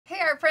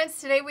Hi art friends,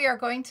 today we are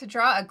going to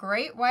draw a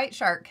great white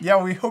shark.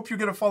 Yeah, we hope you're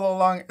going to follow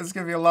along. It's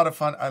going to be a lot of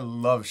fun. I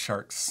love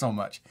sharks so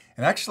much.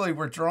 And actually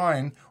we're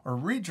drawing or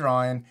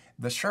redrawing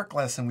the shark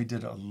lesson we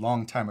did a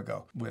long time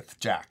ago with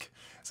Jack.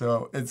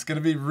 So it's going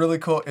to be really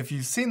cool. If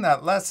you've seen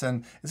that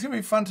lesson, it's going to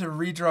be fun to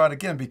redraw it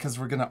again because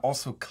we're going to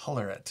also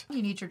color it.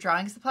 You need your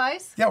drawing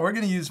supplies? Yeah, we're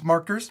going to use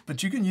markers,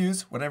 but you can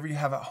use whatever you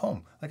have at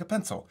home, like a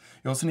pencil.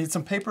 You also need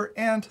some paper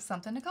and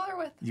something to color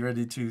with. You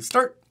ready to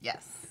start?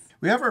 Yes.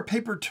 We have our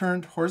paper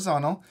turned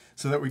horizontal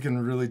so that we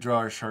can really draw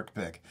our shark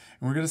big.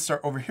 And we're going to start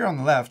over here on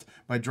the left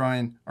by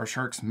drawing our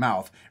shark's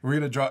mouth. And we're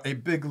going to draw a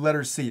big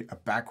letter C, a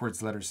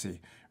backwards letter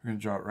C. We're going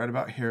to draw it right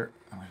about here.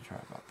 I'm going to draw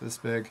it about this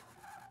big.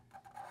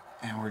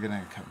 And we're going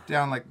to come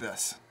down like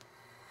this.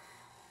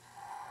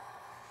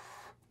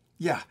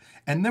 Yeah,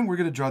 and then we're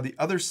going to draw the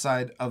other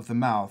side of the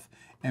mouth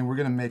and we're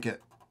going to make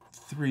it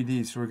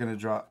 3D. So we're going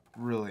to draw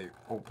really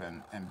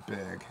open and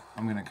big.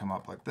 I'm going to come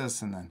up like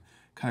this and then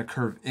kind of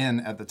curve in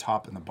at the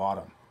top and the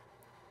bottom.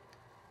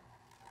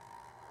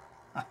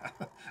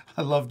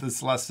 I love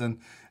this lesson.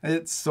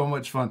 It's so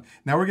much fun.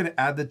 Now we're going to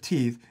add the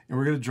teeth and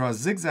we're going to draw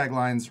zigzag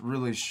lines,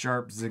 really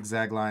sharp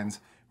zigzag lines.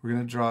 We're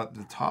going to draw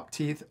the top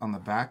teeth on the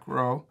back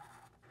row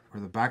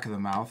or the back of the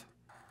mouth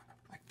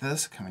like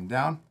this, coming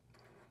down.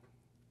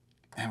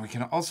 And we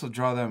can also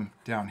draw them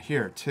down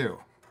here too,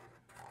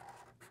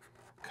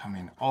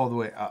 coming all the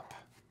way up.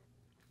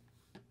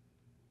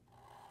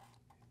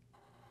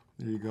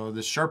 There you go.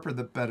 The sharper,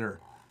 the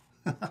better.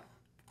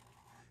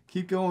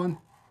 Keep going.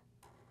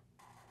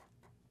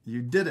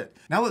 You did it.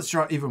 Now let's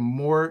draw even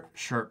more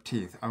sharp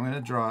teeth. I'm going to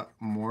draw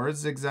more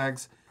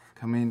zigzags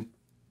coming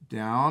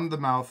down the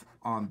mouth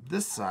on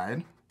this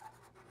side,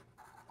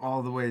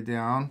 all the way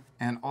down,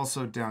 and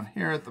also down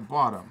here at the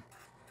bottom.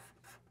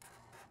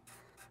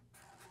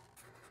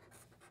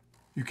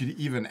 You could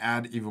even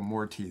add even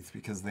more teeth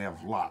because they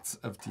have lots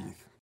of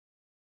teeth.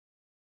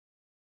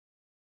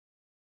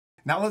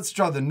 Now let's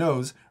draw the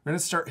nose. We're going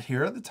to start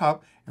here at the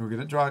top and we're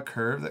going to draw a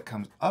curve that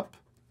comes up.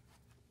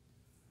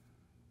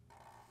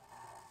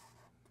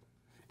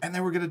 And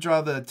then we're going to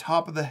draw the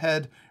top of the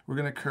head. We're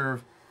going to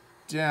curve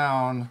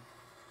down.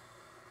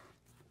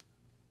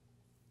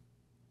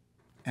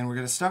 And we're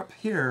going to stop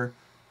here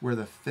where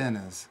the fin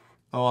is.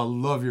 Oh, I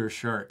love your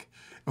shark.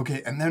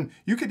 Okay, and then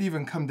you could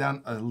even come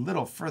down a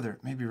little further,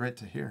 maybe right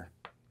to here.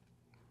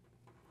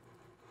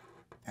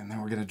 And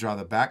then we're going to draw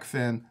the back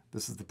fin.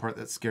 This is the part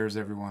that scares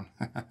everyone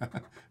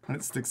when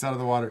it sticks out of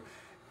the water.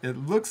 It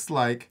looks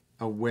like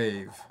a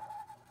wave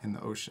in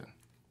the ocean.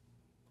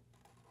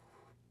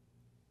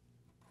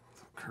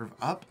 So curve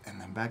up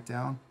and then back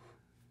down.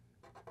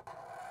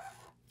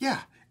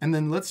 Yeah, and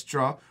then let's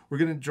draw. We're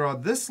going to draw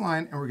this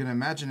line and we're going to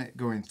imagine it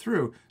going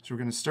through. So we're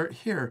going to start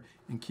here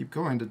and keep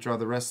going to draw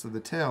the rest of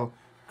the tail,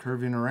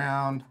 curving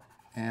around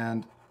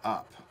and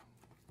up.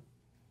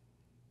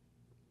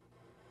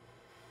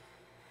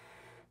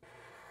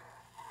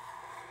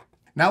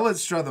 Now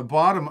let's draw the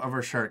bottom of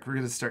our shark. We're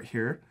going to start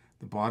here,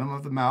 the bottom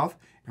of the mouth,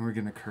 and we're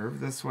going to curve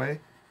this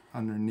way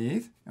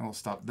underneath, and we'll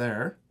stop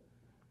there.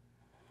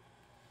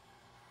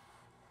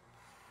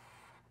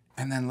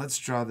 And then let's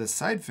draw the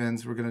side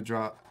fins. We're going to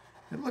draw,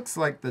 it looks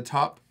like the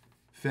top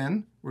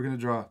fin. We're going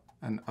to draw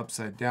an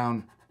upside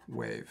down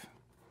wave.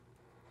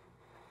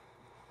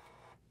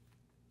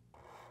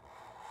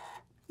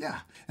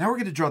 Yeah, now we're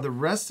going to draw the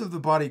rest of the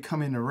body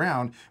coming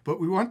around, but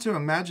we want to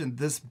imagine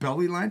this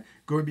belly line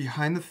going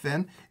behind the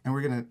fin, and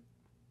we're going to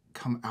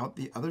come out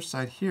the other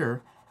side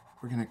here.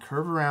 We're going to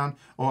curve around.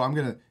 Oh,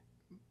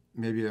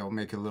 maybe it'll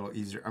make it a little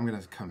easier. I'm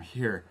going to come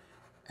here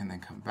and then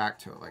come back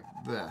to it like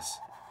this,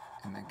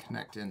 and then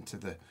connect into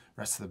the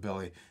rest of the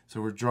belly. So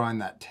we're drawing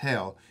that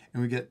tail,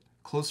 and we get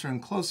closer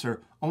and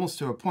closer, almost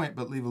to a point,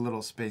 but leave a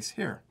little space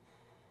here.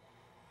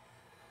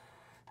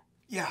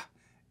 Yeah,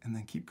 and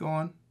then keep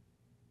going.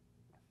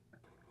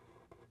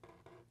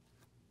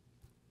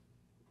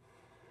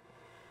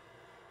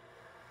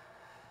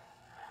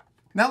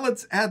 Now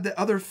let's add the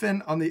other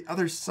fin on the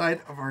other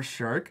side of our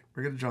shark.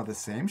 We're going to draw the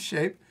same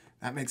shape.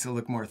 That makes it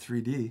look more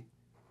 3D.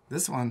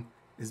 This one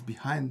is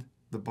behind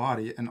the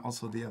body and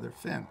also the other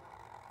fin.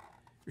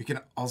 We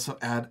can also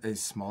add a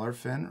smaller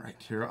fin right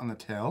here on the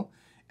tail.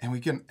 And we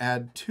can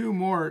add two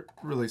more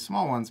really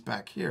small ones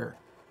back here.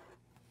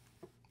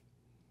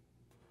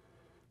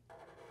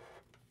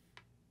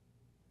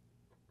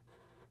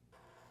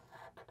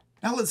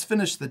 Now let's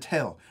finish the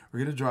tail. We're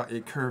going to draw a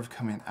curve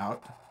coming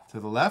out to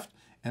the left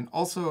and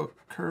also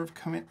a curve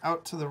coming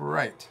out to the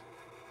right.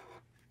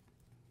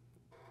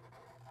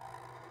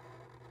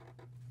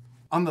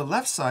 On the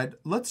left side,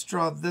 let's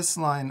draw this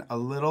line a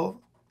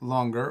little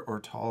longer or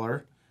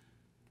taller.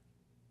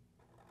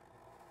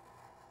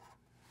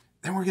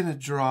 Then we're going to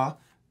draw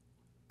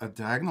a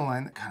diagonal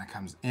line that kind of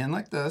comes in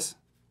like this,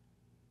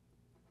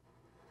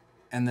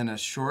 and then a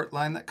short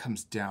line that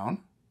comes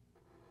down.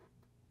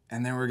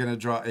 And then we're going to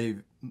draw a,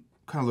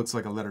 kind of looks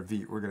like a letter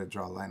V. We're going to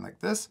draw a line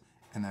like this,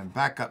 and then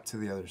back up to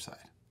the other side.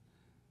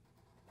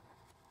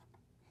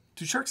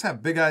 Do sharks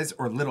have big eyes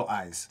or little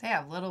eyes? They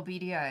have little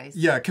beady eyes.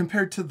 Yeah,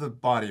 compared to the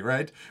body,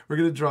 right? We're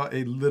going to draw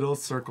a little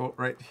circle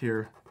right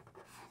here.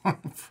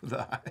 for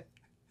the eye.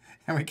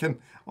 And we can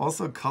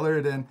also color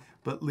it in,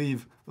 but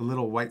leave a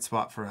little white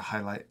spot for a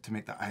highlight to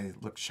make the eye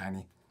look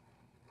shiny.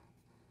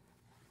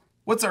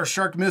 What's our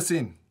shark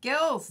missing?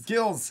 Gills.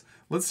 Gills.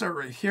 Let's start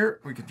right here.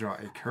 We can draw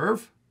a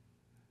curve.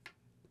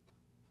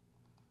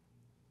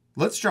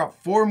 Let's draw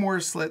 4 more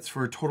slits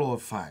for a total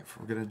of 5.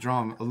 We're going to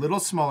draw them a little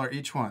smaller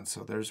each one.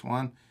 So there's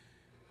 1,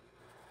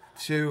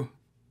 2,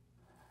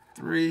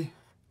 3.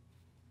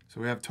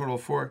 So we have a total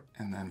of 4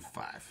 and then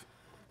 5.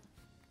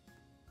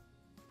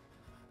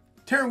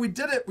 Taryn, we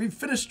did it. We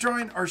finished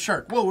drawing our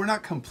shark. Well, we're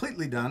not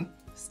completely done.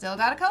 Still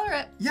gotta color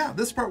it. Yeah,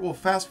 this part will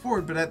fast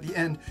forward, but at the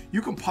end,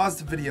 you can pause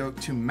the video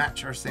to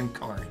match our same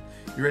coloring.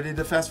 You ready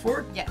to fast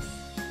forward? Yes.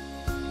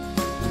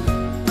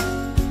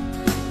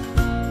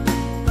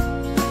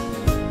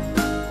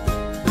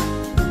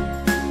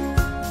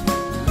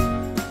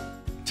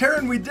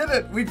 Taryn, we did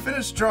it. We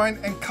finished drawing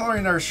and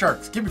coloring our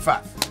sharks. Give me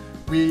 5.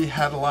 We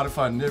had a lot of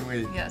fun, didn't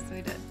we? Yes,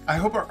 we did. I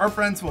hope our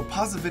friends will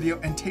pause the video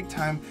and take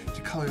time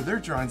to color their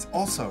drawings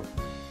also.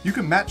 You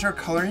can match our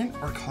coloring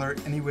or color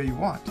it any way you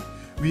want.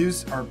 We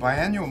use our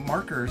Bianyo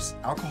markers,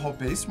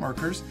 alcohol-based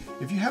markers.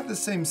 If you have the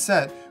same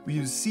set, we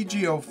use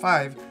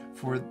CG05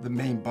 for the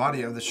main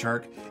body of the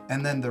shark,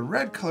 and then the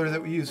red color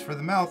that we use for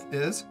the mouth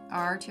is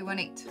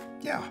R218.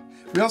 Yeah.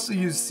 We also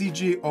use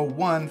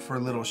CG01 for a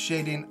little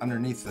shading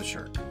underneath the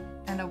shark.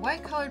 And a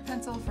white colored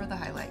pencil for the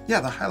highlight.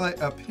 Yeah, the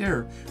highlight up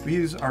here. We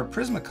use our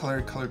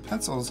Prismacolor colored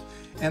pencils,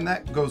 and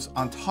that goes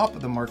on top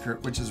of the marker,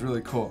 which is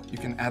really cool. You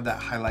can add that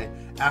highlight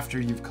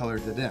after you've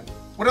colored it in.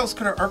 What else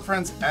could our art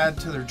friends add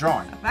to their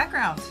drawing? A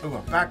background. Oh,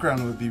 a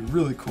background would be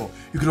really cool.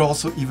 You could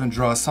also even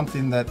draw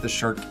something that the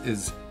shark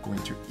is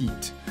going to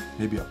eat.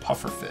 Maybe a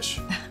puffer fish.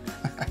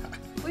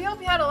 We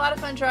hope you had a lot of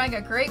fun drawing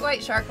a great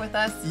white shark with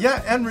us.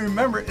 Yeah, and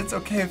remember, it's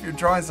okay if your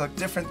drawings look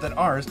different than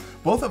ours.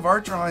 Both of our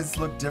drawings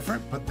look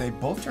different, but they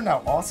both turned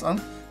out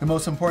awesome. The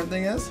most important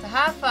thing is To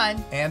have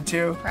fun. and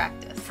to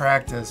Practice.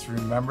 practice.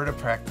 Remember to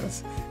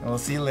practice. And we'll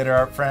see you later,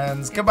 art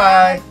friends.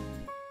 Goodbye.